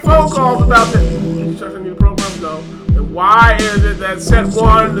phone calls about that. You sending me the program? No. And why is it that set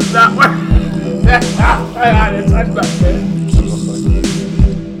one is not working? I didn't touch that, man.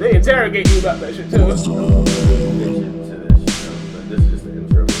 They interrogate you about that shit too. This is just the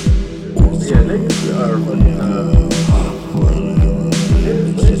intro. Yeah, niggas are fucking.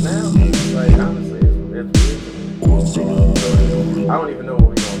 It's now. Like honestly, it's weird. I don't even know what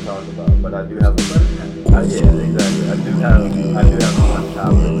we're gonna talk about, but I do have. Yeah, exactly. I do have one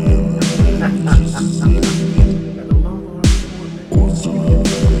topic.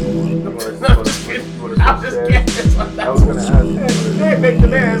 I'm just kidding. I was gonna ask you. They make the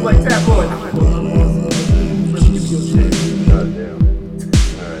man's like tap boy.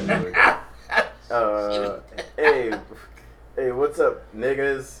 Alright. Hey, what's up,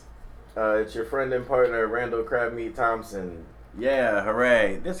 niggas? It's your friend and partner, Randall Crabmeat Thompson. Yeah,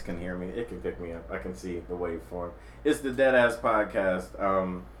 hooray. This can hear me. It can pick me up. I can see the waveform. It's the Deadass podcast.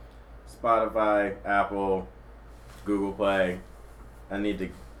 Spotify, Apple, Google Play. I need to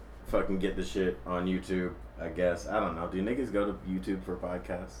fucking get the shit on YouTube, I guess. I don't know. Do niggas go to YouTube for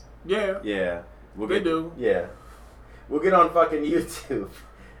podcasts? Yeah. Yeah. They do. Yeah. We'll get on fucking YouTube.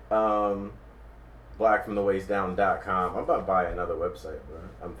 Blackfromthewaistdown.com. I'm about to buy another website, bro.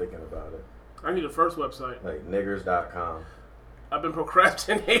 I'm thinking about it. I need a first website. Like niggers.com. I've been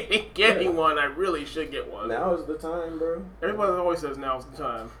procrastinating getting one. I really should get one. Now is the time, bro. Everybody always says now is the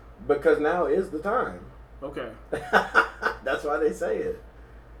time. Because now is the time. Okay. That's why they say it.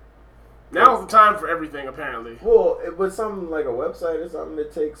 Now is the time for everything, apparently. Well, with something like a website or something,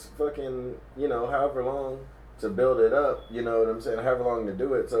 it takes fucking, however long to build it up. You know what I'm saying? However long to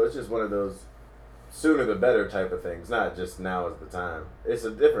do it. So it's just one of those sooner the better type of things. Not just now is the time. It's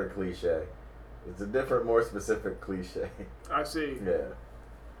a different cliche. It's a different, more specific cliche. I see. Yeah.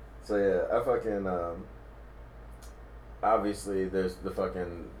 So yeah, I fucking, obviously there's the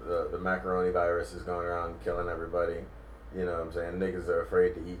fucking, the macaroni virus is going around killing everybody. You know what I'm saying? Niggas are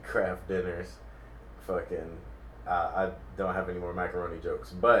afraid to eat craft dinners. Fucking, I don't have any more macaroni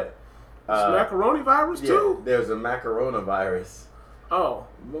jokes, but. It's macaroni virus too? Yeah, there's a macarona virus. Oh.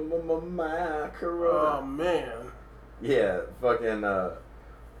 Macarona. Oh, man. Yeah, fucking,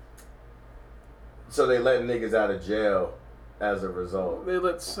 so they letting niggas out of jail as a result. They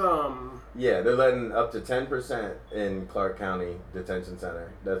let some. Yeah, they're letting up to 10% in Clark County Detention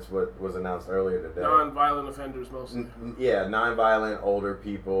Center. That's what was announced earlier today. Non-violent offenders mostly. Yeah, non-violent, older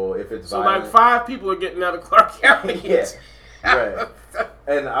people. If it's so violent. like 5 people are getting out of Clark County. Yeah, right.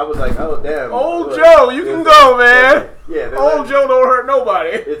 And I was like, oh, damn. Old Joe, you can go, man. Yeah, Old Joe don't hurt nobody.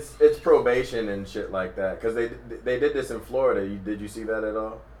 It's probation and shit like that. Because they did this in Florida. Did you see that at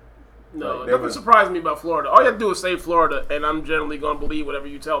all? No, nothing surprised me about Florida. All you have to do is say Florida, and I'm generally going to believe whatever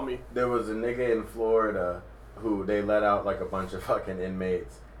you tell me. There was a nigga in Florida who they let out like a bunch of fucking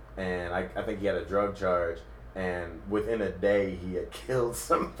inmates, and I think he had a drug charge, and within a day he had killed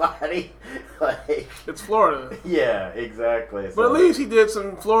somebody. Like, it's Florida. Yeah, exactly. But at least he did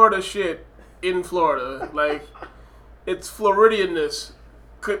some Florida shit in Florida. Like, its Floridianness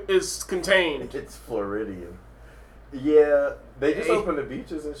is contained. It's Floridian. Yeah, they just opened the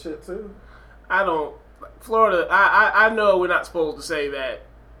beaches and shit too. Florida, I know we're not supposed to say that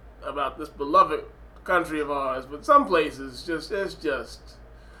about this beloved country of ours, but some places it's just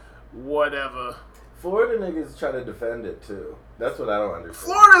whatever. Florida niggas try to defend it too. That's what I don't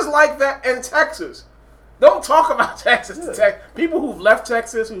understand. Florida's like that in Texas. Don't talk about Texas. Yeah. People who've left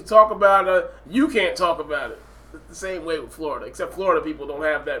Texas who talk about it, you can't talk about it. It's the same way with Florida, except Florida people don't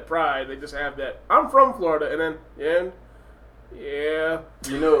have that pride. They just have that, I'm from Florida, and then, yeah.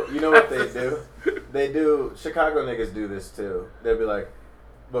 You know what they do? They do, Chicago niggas do this too. They'll be like,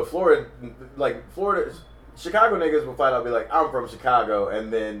 but Florida, Chicago niggas will flat out be like, I'm from Chicago,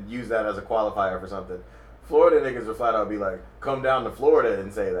 and then use that as a qualifier for something. Florida niggas will flat out be like, come down to Florida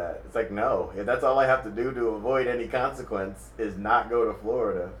and say that. It's like, no. If that's all I have to do to avoid any consequence is not go to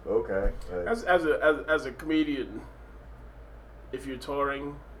Florida. Okay. As a comedian, if you're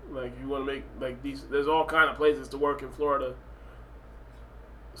touring, like you want to make like these, there's all kind of places to work in Florida.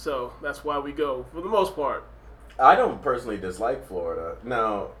 So that's why we go for the most part. I don't personally dislike Florida.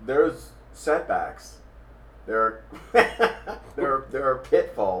 Now there's setbacks. There are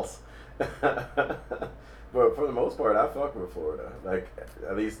pitfalls. But for the most part, I fuck with Florida. Like,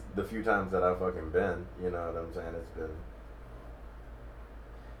 at least the few times that I've fucking been, you know what I'm saying? It's been...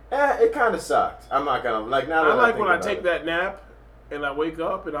 it kind of sucked. I'm not gonna... Like, now that I like when I about take it. that nap, and I wake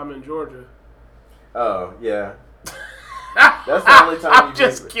up, and I'm in Georgia. Oh, yeah. That's the only time I'm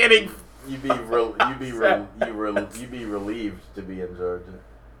just kidding. You'd be relieved to be in Georgia.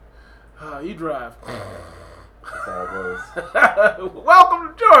 You drive. That's how it goes. Welcome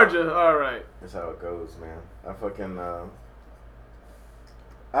to Georgia. All right. That's how it goes, man. I fucking, I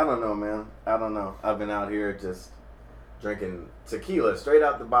don't know, man. I don't know. I've been out here just drinking tequila straight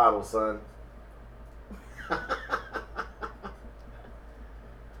out the bottle, son.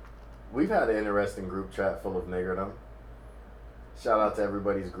 We've had an interesting group chat full of niggerdom. Shout out to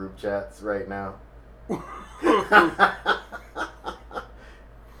everybody's group chats right now.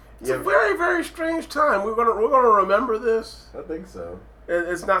 It's a very, very strange time. We're gonna remember this. I think so.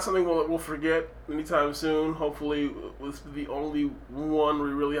 It's not something we'll forget anytime soon. Hopefully, this is the only one we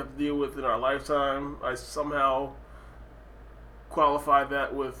really have to deal with in our lifetime. I somehow qualified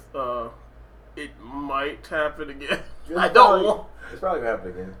that with it might happen again. I don't want. It's probably gonna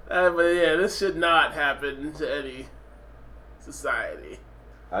happen again. But yeah, this should not happen to any society.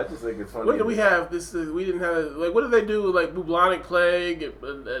 I just think it's funny. What did we have? We didn't have like. What did they do? Like bubonic plague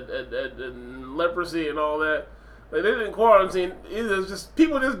and leprosy and all that. Like they didn't quarantine. It was just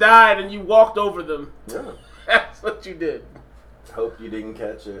people just died and you walked over them. Yeah, that's what you did. Hope you didn't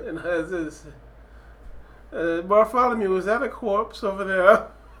catch it. And this, Bartholomew, was that a corpse over there?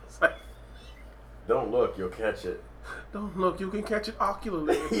 It's like, don't look, you'll catch it. Don't look, you can catch it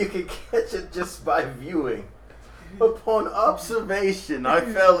ocularly. You can catch it just by viewing. Upon observation, I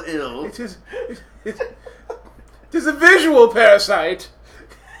fell ill. It is a visual parasite.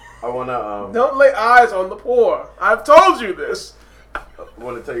 I wanna don't lay eyes on the poor. I've told you this. I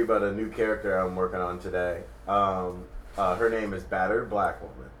want to tell you about a new character I'm working on today. Her name is Battered Black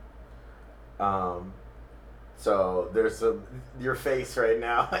Woman. So there's some your face right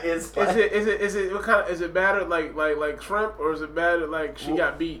now is like, is it what kind of, is it battered like shrimp, or is it battered like she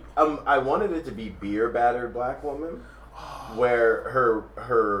got beat? I wanted it to be beer battered black woman, where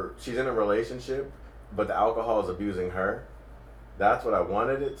her she's in a relationship, but the alcohol is abusing her. That's what I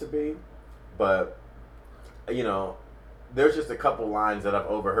wanted it to be, but you know, there's just a couple lines that I've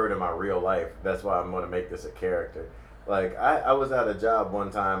overheard in my real life. That's why I'm going to make this a character. Like, I was at a job one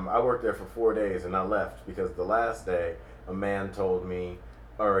time. I worked there for 4 days, and I left because the last day, a man told me,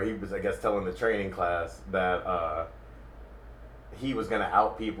 or he was, I guess, telling the training class that he was going to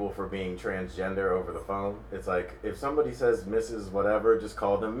out people for being transgender over the phone. It's like, if somebody says Mrs. whatever, just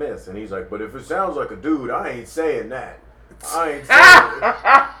call them Miss. And he's like, but if it sounds like a dude, I ain't saying that. I ain't saying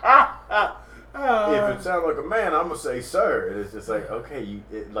it. If it sounds like a man, I'm gonna say sir. And it's just like, okay,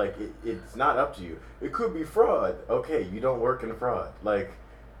 it's not up to you. It could be fraud. Okay, you don't work in fraud. Like,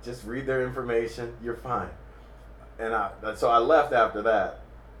 just read their information. You're fine. And so I left after that.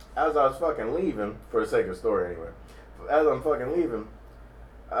 As I was fucking leaving, for the sake of the story anyway. As I'm fucking leaving,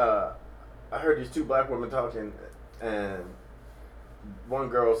 I heard these two black women talking, and one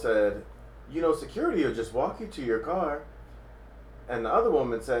girl said, "You know, security will just walk you to your car." And the other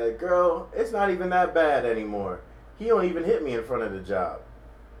woman said, "Girl, it's not even that bad anymore. He don't even hit me in front of the job."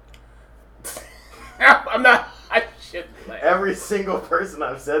 I shouldn't laugh. Every single person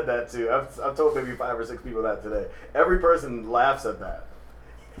I've said that to, I've told maybe 5 or 6 people that today. Every person laughs at that.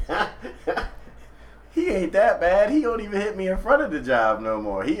 He ain't that bad. He don't even hit me in front of the job no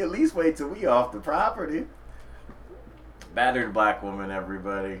more. He at least wait till we off the property. Battered black woman,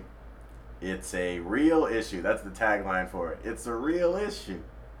 everybody. It's a real issue. That's the tagline for it. It's a real issue.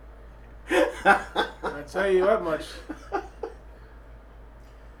 I tell you that much.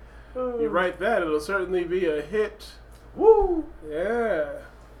 You write that, it'll certainly be a hit. Woo! Yeah.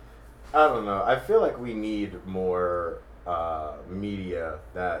 I don't know. I feel like we need more media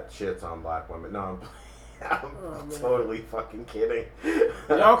that shits on black women. No, I'm totally fucking kidding.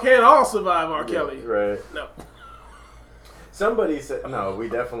 Y'all can't all survive R. Kelly. Right. No. Somebody said, no, we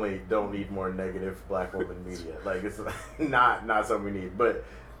definitely don't need more negative black woman media. Like, it's not something we need. But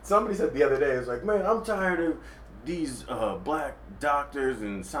somebody said the other day, it's like, man, I'm tired of these black doctors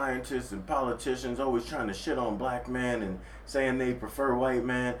and scientists and politicians always trying to shit on black men and saying they prefer white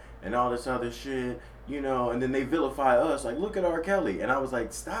men and all this other shit, you know, and then they vilify us. Like, look at R. Kelly. And I was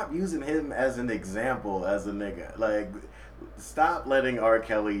like, stop using him as an example as a nigga. Like, stop letting R.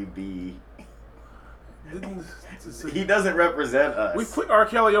 Kelly be... He doesn't represent us. We put R.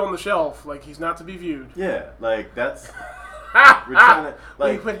 Kelly on the shelf, like he's not to be viewed. Yeah, like that's we're trying to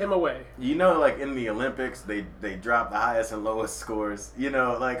we put him away. You know, like in the Olympics, they drop the highest and lowest scores. You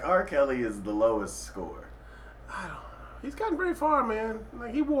know, like R. Kelly is the lowest score. I don't know. He's gotten very far, man.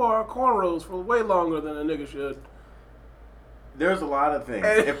 Like he wore cornrows for way longer than a nigga should. There's a lot of things.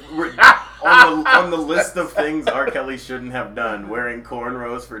 If we're on the list of things R. Kelly shouldn't have done, wearing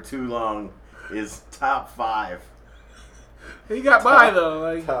cornrows for too long is top 5. He got by though,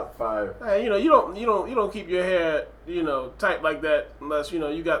 like top 5. Hey, you know, you don't keep your hair, you know, tight like that unless you know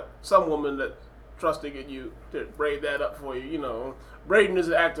you got some woman that trusting in you to braid that up for you. You know, braiding is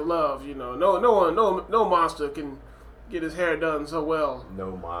an act of love. You know, no monster can get his hair done so well.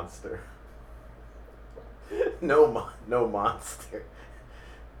 No monster. No monster.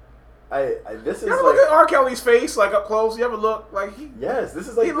 This is you ever like, look at R. Kelly's face, like up close? You ever look like he? Yes, this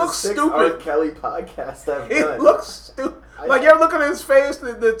is like he the looks 6th stupid. R. Kelly podcast I've done. He looks stupid. Like you ever look at his face?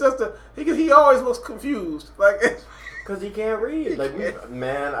 He always looks confused. Like because he can't read.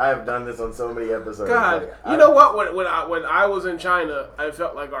 Man, I've done this on so many episodes. God, you know what? When I was in China, I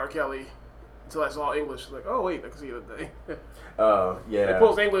felt like R. Kelly until I saw English. Like, oh wait, I can see the thing. Oh yeah. Like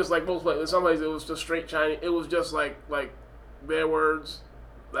both English, like both places. In some places, it was just straight Chinese. It was just like their words.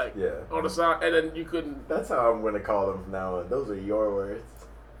 Like on the side, and then you couldn't. That's how I'm going to call them from now on. Those are your words.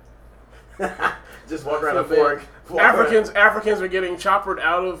 Just walk around a fork. Africans are getting choppered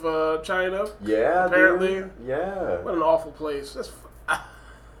out of China. Yeah, apparently. Dude. Yeah. What an awful place.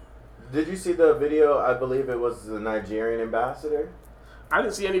 Did you see the video? I believe it was the Nigerian ambassador. I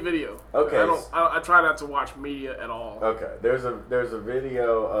didn't see any video. Okay. I try not to watch media at all. Okay. There's a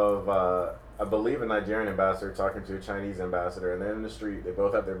video of I believe a Nigerian ambassador talking to a Chinese ambassador, and they're in the street. They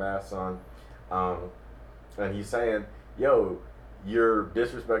both have their masks on, and he's saying, "Yo, you're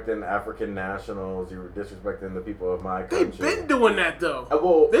disrespecting African nationals. You're disrespecting the people of my country." They've been doing that though.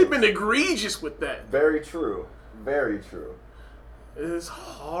 Well, they've been egregious with that. Very true. Very true. It's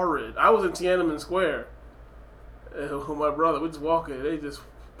horrid. I was in Tiananmen Square with my brother. We're just walking.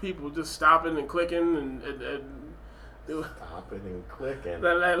 People just stopping and clicking and stopping and clicking.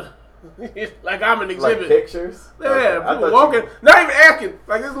 Like I'm an exhibit. Like pictures? Yeah, people walking, not even asking.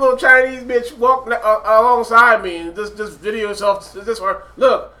 Like this little Chinese bitch walking alongside me and just video herself.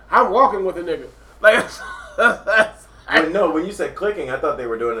 Look, I'm walking with a nigga. Like when you said clicking, I thought they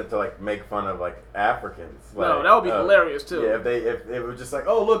were doing it to like make fun of like Africans. Like, no, that would be hilarious too. Yeah, if it was just like,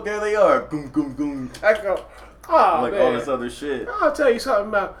 oh look, there they are, boom, boom, boom. I go, oh like man. all this other shit. I'll tell you something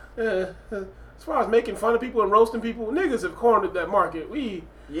about as far as making fun of people and roasting people. Niggas have cornered that market.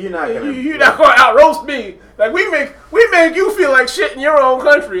 You're not gonna out roast me. Like we make you feel like shit in your own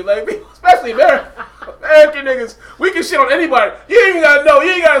country. Like especially American niggas, we can shit on anybody. You ain't even gotta know.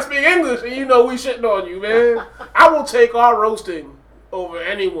 You ain't gotta speak English, and you know we shitting on you, man. I will take our roasting over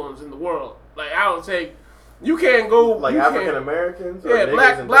anyone's in the world. Like I will take. You can't go like African Americans. Yeah,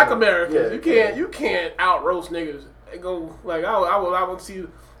 black Americans. Yeah, you can't out roast niggas and go like I will see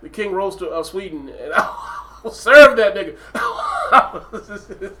the King Roaster of Sweden and I will serve that nigga.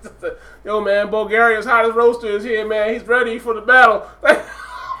 Yo, man, Bulgaria's hottest roaster is here, man. He's ready for the battle. Get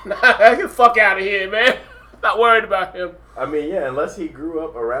the fuck out of here, man. Not worried about him. I mean, yeah, unless he grew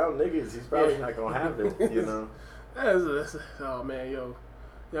up around niggas, he's probably not gonna have it, you know. Oh man, yo,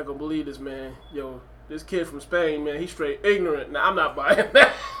 you're not gonna believe this, man. Yo, this kid from Spain, man, he's straight ignorant. Now I'm not buying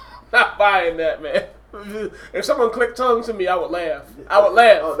that. Not buying that, man. If someone clicked tongue to me, I would laugh. Oh,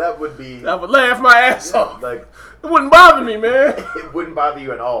 that would be. I would laugh my ass off. Like it wouldn't bother me, man. It wouldn't bother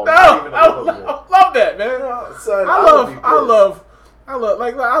you at all. No, not even I love that, man. No, son, I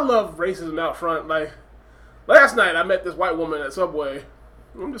love racism out front. Like last night, I met this white woman at Subway.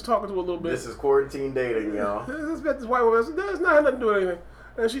 I'm just talking to her a little bit. This is quarantine dating, y'all. I just met this white woman. I said, "There's nothing to do with anything."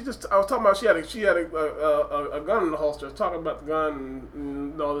 And I was talking about she had a gun in the holster. I was talking about the gun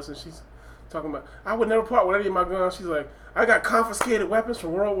and all this, and she's talking about, I would never part with any of my guns. She's like, I got confiscated weapons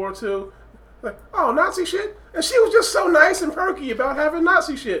from World War II. Like, oh, Nazi shit? And she was just so nice and perky about having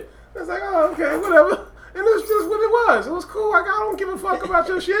Nazi shit. I was like, oh, okay, whatever. And it was just what it was. It was cool. Like, I don't give a fuck about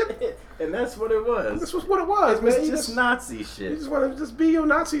your shit. And that's what it was. This was what it was, man. It's just Nazi shit. You just want to just be your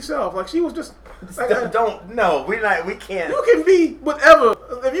Nazi self. Like, she was just... Like, we can't. You can be whatever.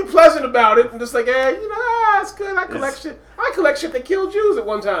 If you're pleasant about it and just like, hey, it's good. I collect shit. I collect shit that killed Jews at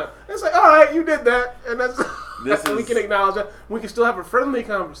one time. It's like, all right, you did that. And we can acknowledge that. We can still have a friendly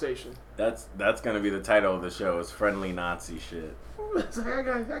conversation. That's going to be the title of the show, is Friendly Nazi Shit. It's like,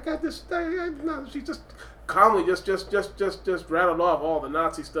 I got this. She just calmly just rattled off all the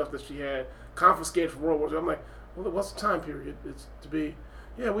Nazi stuff that she had confiscated from World War II. I'm like, well, what's the time period? It's to be.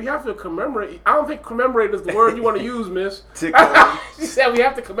 Yeah, we have to commemorate. I don't think commemorate is the word you want to use, miss. She said we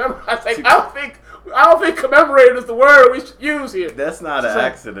have to commemorate. I think I don't think commemorate is the word we should use here. That's not an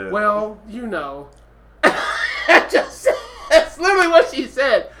accident. Well, that's literally what she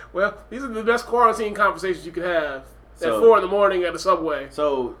said. Well, these are the best quarantine conversations you could have at 4 a.m. at the Subway.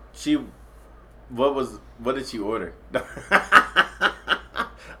 So what did she order?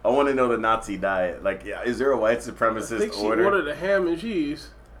 I want to know the Nazi diet. Like, is there a white supremacist order? I think she ordered a ham and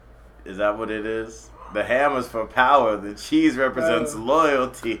cheese. Is that what it is? The ham is for power. The cheese represents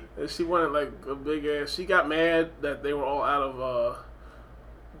loyalty. She wanted like a big ass. She got mad that they were all out of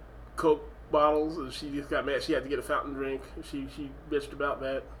Coke bottles, and she just got mad. She had to get a fountain drink. She bitched about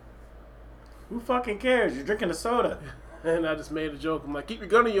that. Who fucking cares? You're drinking a soda. And I just made a joke. I'm like, keep your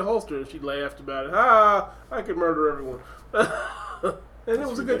gun in your holster. And she laughed about it. I could murder everyone. And it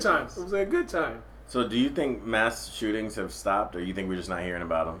was a good time. It was a good time. So do you think mass shootings have stopped, or you think we're just not hearing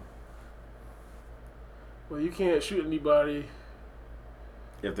about them? Well, you can't shoot anybody.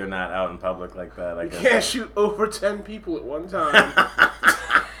 If they're not out in public like that, I guess. You can't shoot over 10 people at one time.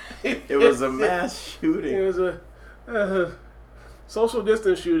 It was a mass shooting. It was a... social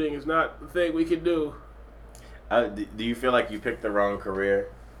distance shooting is not the thing we can do. Do you feel like you picked the wrong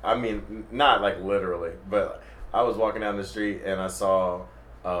career? I mean, not like literally, but I was walking down the street and I saw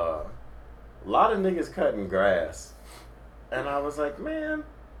a lot of niggas cutting grass. And I was like, man,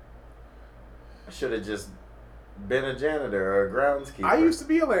 I should have just been a janitor or a groundskeeper. I used to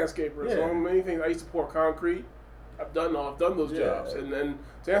be a landscaper, Yeah. so many things. I used to pour concrete. I've done those jobs. And then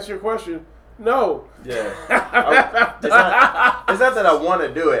to answer your question, no. Yeah. It's not that I want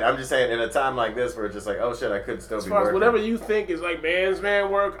to do it. I'm just saying in a time like this where it's just like, oh shit, I could still as be far working. as whatever you think is like man's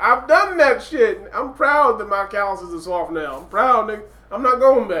man work, I've done that shit. I'm proud that my calluses are soft now. I'm proud, nigga. I'm not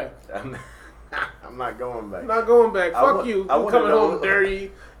going back. I'm not going back. I'm not going back. Fuck you. I'm coming home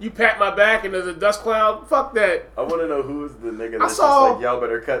dirty. You pat my back and there's a dust cloud. Fuck that. I want to know who's the nigga that's just like, y'all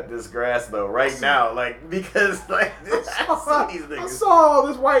better cut this grass though right now, like because like I see these niggas. I saw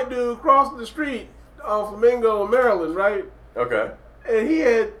this white dude crossing the street on Flamingo in Maryland, right? Okay. And he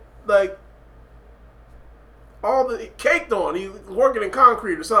had like all the caked on. He was working in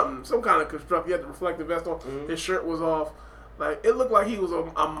concrete or something, some kind of construction. He had the reflective vest on. His shirt was off. Like it looked like he was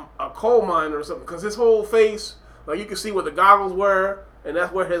a coal miner or something because his whole face, like you could see where the goggles were, and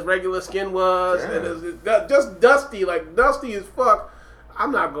that's where his regular skin was, and it's just dusty, like dusty as fuck.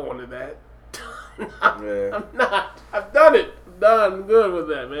 I'm not going to that. I'm not. I've done it. I'm done. I'm good with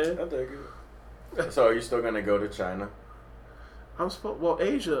that, man. I take it. So are you still gonna go to China?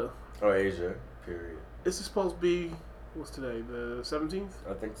 Asia. Or Asia, period. This is supposed to be, what's today, the 17th?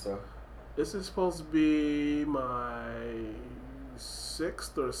 I think so. This is supposed to be my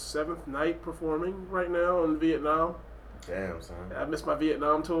 6th or 7th night performing right now in Vietnam. Damn, son. I missed my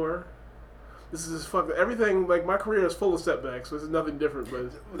Vietnam tour. This is everything, like my career is full of setbacks, so this is nothing different,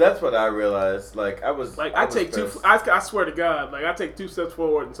 but... That's what I realized. Like, I swear to God, like I take 2 steps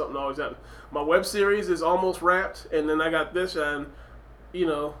forward and something always happens. My web series is almost wrapped, and then I got this, and, you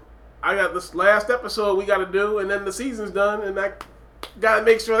know, I got this last episode we got to do, and then the season's done, and I got to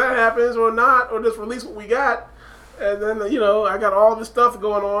make sure that happens or not, or just release what we got. And then, you know, I got all this stuff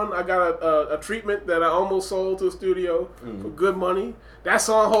going on. I got a treatment that I almost sold to a studio for good money. That's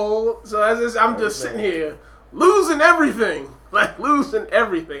on hold. So I'm just sitting here losing everything. Like, losing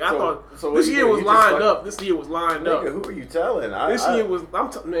everything. I thought this year was lined up. This year was lined up. Who are you telling?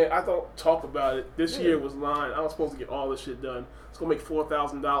 Man, I don't talk about it. This year was lined. I was supposed to get all this shit done. It's going to make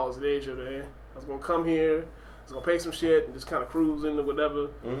 $4,000 in Asia, man. I was going to come here. I was going to pay some shit and just kind of cruise into whatever.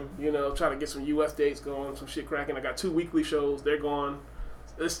 You know, try to get some U.S. dates going, some shit cracking. I got 2 weekly shows. They're gone.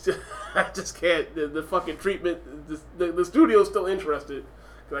 It's just, I just can't. The fucking treatment, the studio's still interested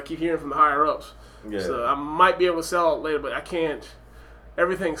because I keep hearing from the higher-ups. Yeah. So I might be able to sell it later, but I can't.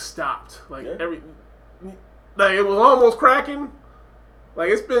 Everything stopped. Like it was almost cracking.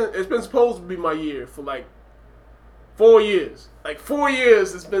 Like it's been supposed to be my year for like 4 years. Like 4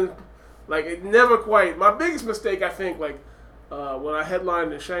 years, it's been like it never quite. My biggest mistake, I think, like when I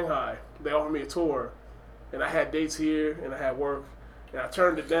headlined in Shanghai, they offered me a tour, and I had dates here and I had work, and I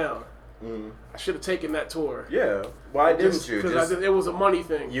turned it down. I should have taken that tour. Yeah. Why didn't you? Because it was a money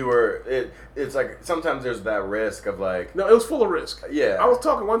thing. It's like sometimes there's that risk of like. No, it was full of risk. Yeah. I was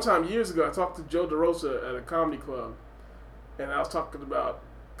talking one time years ago. I talked to Joe DeRosa at a comedy club, and I was talking about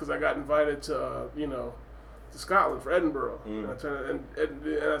because I got invited to to Scotland for Edinburgh, and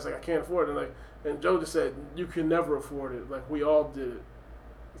I was like, I can't afford it. And Joe just said, you can never afford it. Like we all did it.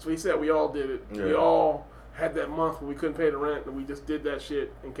 That's what he said. We all did it. Yeah. We all had that month when we couldn't pay the rent, and we just did that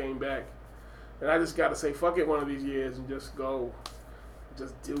shit and came back. And I just got to say, fuck it one of these years and just go.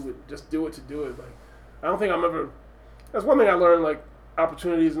 Just do it. Just do it to do it. Like, I don't think I'm ever... That's one thing I learned, like,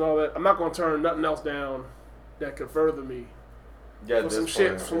 opportunities and all that. I'm not going to turn nothing else down that could further me. Yeah, for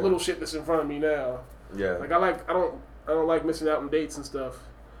some little shit that's in front of me now. Yeah. Like, I don't like missing out on dates and stuff.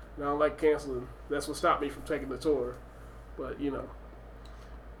 And I don't like canceling. That's what stopped me from taking the tour. But,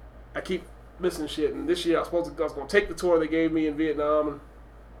 I keep missing shit, and this year I was going to take the tour they gave me in Vietnam, and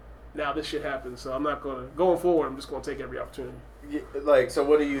now this shit happens, so I'm not going to, going forward, I'm just going to take every opportunity. Yeah, like, so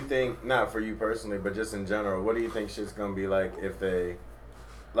what do you think, not for you personally, but just in general, what do you think shit's going to be like if they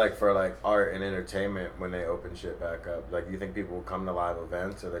like for like art and entertainment when they open shit back up? Like, you think people will come to live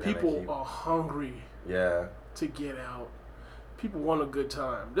events, or they're gonna People keep... are hungry Yeah. to get out. People want a good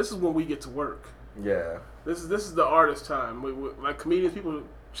time. This is when we get to work. Yeah. This is the artist time. Like comedians, people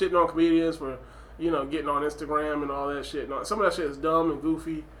shitting on comedians for, getting on Instagram and all that shit. And some of that shit is dumb and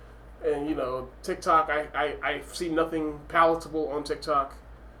goofy. And, TikTok, I see nothing palatable on TikTok.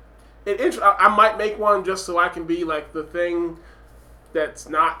 I might make one just so I can be like the thing that's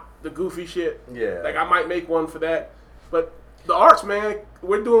not the goofy shit. Yeah. Like I might make one for that. But the arts, man,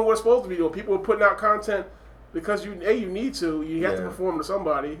 we're doing what's supposed to be doing. People are putting out content because you need to. You have to perform to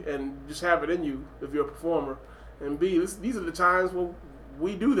somebody and just have it in you if you're a performer. And B, these are the times when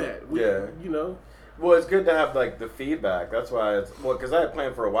we do that. Well, it's good to have like the feedback. That's why because I had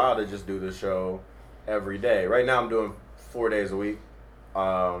planned for a while to just do the show every day. Right now I'm doing 4 days a week.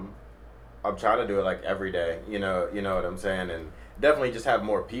 I'm trying to do it like every day. You know what I'm saying? And definitely just have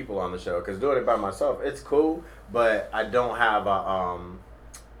more people on the show, because doing it by myself, it's cool, but I don't have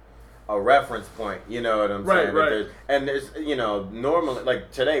a reference point. You know what I'm saying? Right. And there's normally,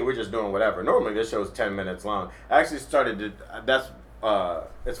 like today we're just doing whatever. Normally this show's 10 minutes long. I actually started to. That's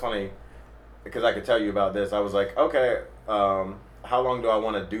it's funny because I could tell you about this. I was like, okay. How long do I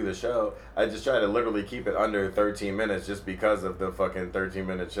want to do the show? I just try to literally keep it under 13 minutes just because of the fucking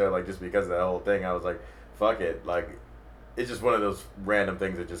 13-minute show. Like, just because of the whole thing, I was like, fuck it. Like, it's just one of those random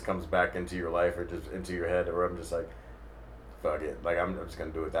things that just comes back into your life or just into your head, where I'm just like, fuck it. Like, I'm just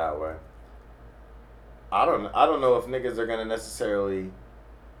going to do it that way. I don't know if niggas are going to necessarily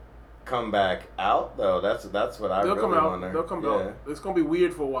come back out, though. That's what I really wonder. They'll come out. It's going to be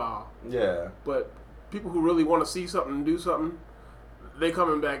weird for a while. Yeah. But people who really want to see something and do something, they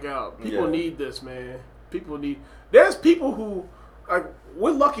coming back out. People need this, man. There's people who, like,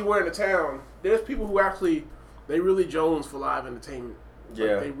 we're lucky we're in the town. There's people who actually, they really jones for live entertainment.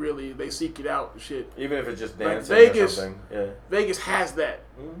 Yeah. Like, they seek it out and shit. Even if it's just dancing Vegas, or something. Yeah. Vegas has that.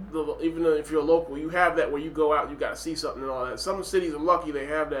 Mm-hmm. Even if you're local, you have that where you go out and you got to see something and all that. Some cities are lucky they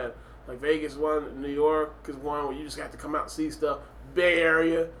have that. Like Vegas is one, New York is one where you just have to come out and see stuff. Bay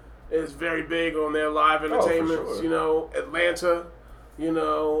Area is very big on their live entertainment. For sure. Atlanta.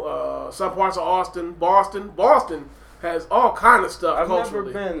 Some parts of Austin, Boston has all kind of stuff. I've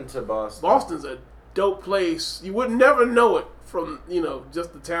culturally. never been to Boston. Boston's a dope place. You would never know it from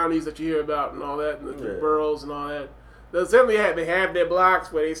just the townies that you hear about and all that, and the boroughs and all that. They have their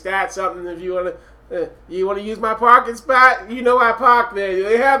blocks where they start something. If you want to use my parking spot, I park there.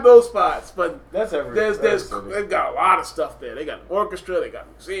 They have those spots, but that's they've got a lot of stuff there. They got an orchestra, they got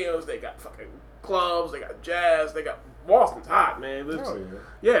museums, they got fucking clubs, they got jazz, they got. Boston's hot, man.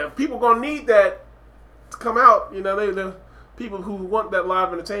 People gonna need that to come out. The people who want that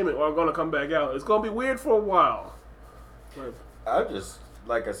live entertainment are gonna come back out. It's gonna be weird for a while. But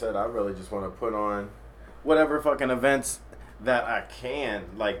like I said, I really just want to put on whatever fucking events that I can.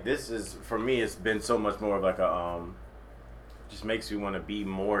 Like, this is, for me, it's been so much more of like a just makes me want to be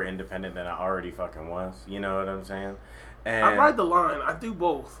more independent than I already fucking was. You know what I'm saying? And I ride the line. I do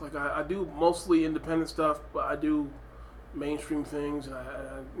both. Like I do mostly independent stuff, but I do mainstream things.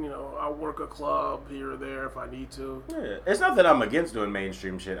 I'll work a club here or there if I need to. Yeah, it's not that I'm against doing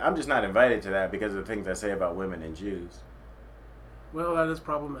mainstream shit. I'm just not invited to that because of the things I say about women and Jews. Well, that is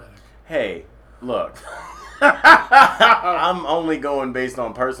problematic. Hey, look. I'm only going based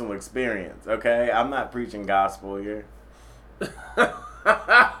on personal experience, okay? I'm not preaching gospel here.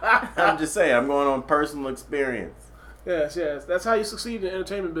 I'm just saying, I'm going on personal experience. Yes. That's how you succeed in the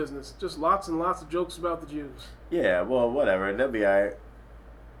entertainment business. Just lots and lots of jokes about the Jews. Yeah, well, whatever. That'll be alright.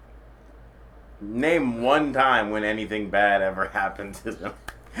 Name one time when anything bad ever happened to them.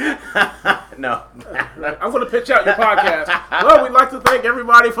 No. I'm going to pitch out your podcast. Well, we'd like to thank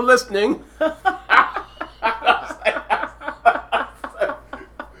everybody for listening.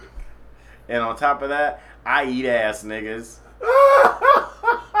 And on top of that, I eat ass, niggas. That's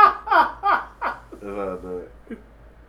how I do it.